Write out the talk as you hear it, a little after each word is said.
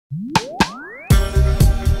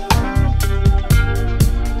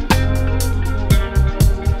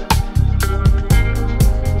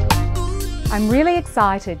I'm really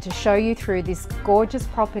excited to show you through this gorgeous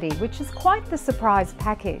property, which is quite the surprise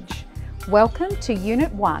package. Welcome to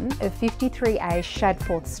Unit 1 of 53A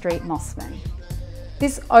Shadforth Street, Mosman.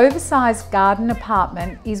 This oversized garden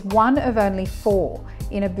apartment is one of only 4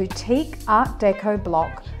 in a boutique Art Deco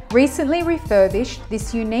block. Recently refurbished,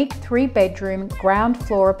 this unique 3-bedroom ground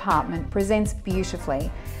floor apartment presents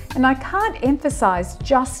beautifully, and I can't emphasize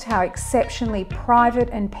just how exceptionally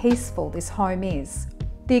private and peaceful this home is.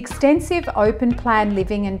 The extensive open plan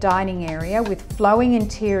living and dining area with flowing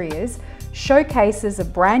interiors showcases a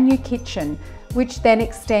brand new kitchen, which then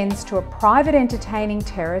extends to a private entertaining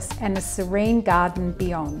terrace and a serene garden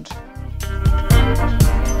beyond.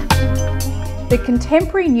 The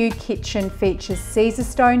contemporary new kitchen features Caesar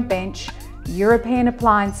stone bench, European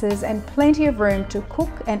appliances and plenty of room to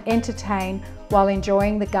cook and entertain while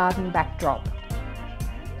enjoying the garden backdrop.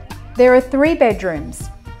 There are 3 bedrooms,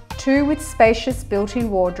 2 with spacious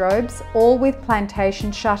built-in wardrobes, all with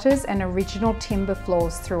plantation shutters and original timber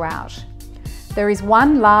floors throughout. There is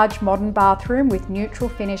 1 large modern bathroom with neutral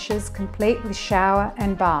finishes complete with shower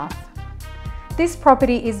and bath. This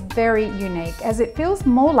property is very unique as it feels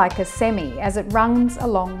more like a semi as it runs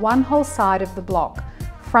along one whole side of the block,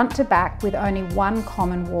 front to back with only 1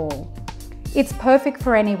 common wall. It's perfect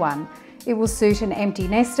for anyone. It will suit an empty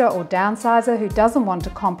nester or downsizer who doesn't want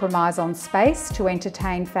to compromise on space to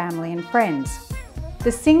entertain family and friends.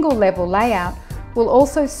 The single level layout will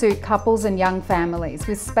also suit couples and young families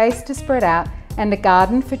with space to spread out and a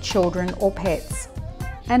garden for children or pets.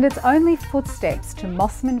 And it's only footsteps to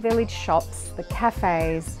Mosman Village shops, the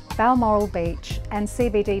cafes, Balmoral Beach and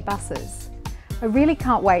CBD buses. I really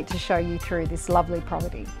can't wait to show you through this lovely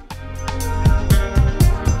property.